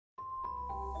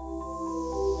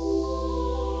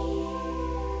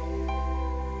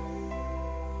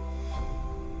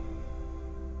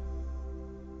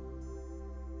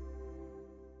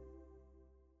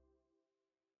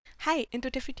Hi, in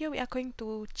today's video we are going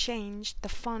to change the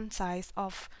font size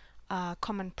of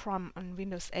Command Prompt on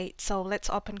Windows 8. So let's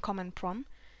open Command Prompt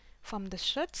from the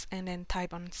search and then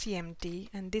type on CMD,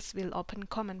 and this will open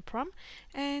Command Prompt,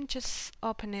 and just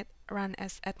open it, run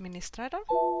as administrator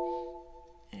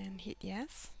and hit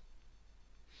yes.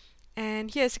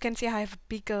 And here, as you can see, I have a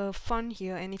bigger font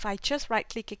here, and if I just right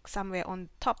click it somewhere on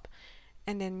top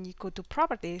and then you go to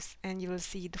properties, and you will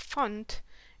see the font,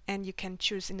 and you can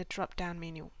choose in the drop down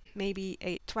menu maybe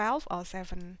 812 or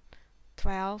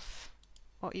 712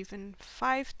 or even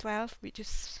 512, which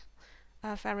is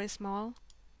very small.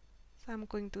 So I'm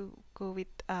going to go with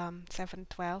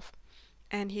 712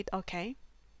 and hit OK,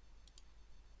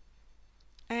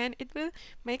 and it will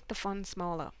make the font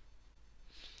smaller.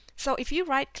 So if you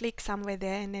right click somewhere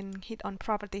there and then hit on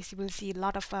properties, you will see a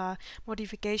lot of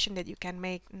modification that you can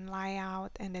make in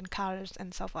layout and then colors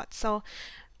and so forth. So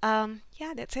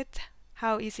yeah, that's it,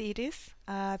 how easy it is.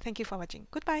 Thank you for watching.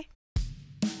 Goodbye.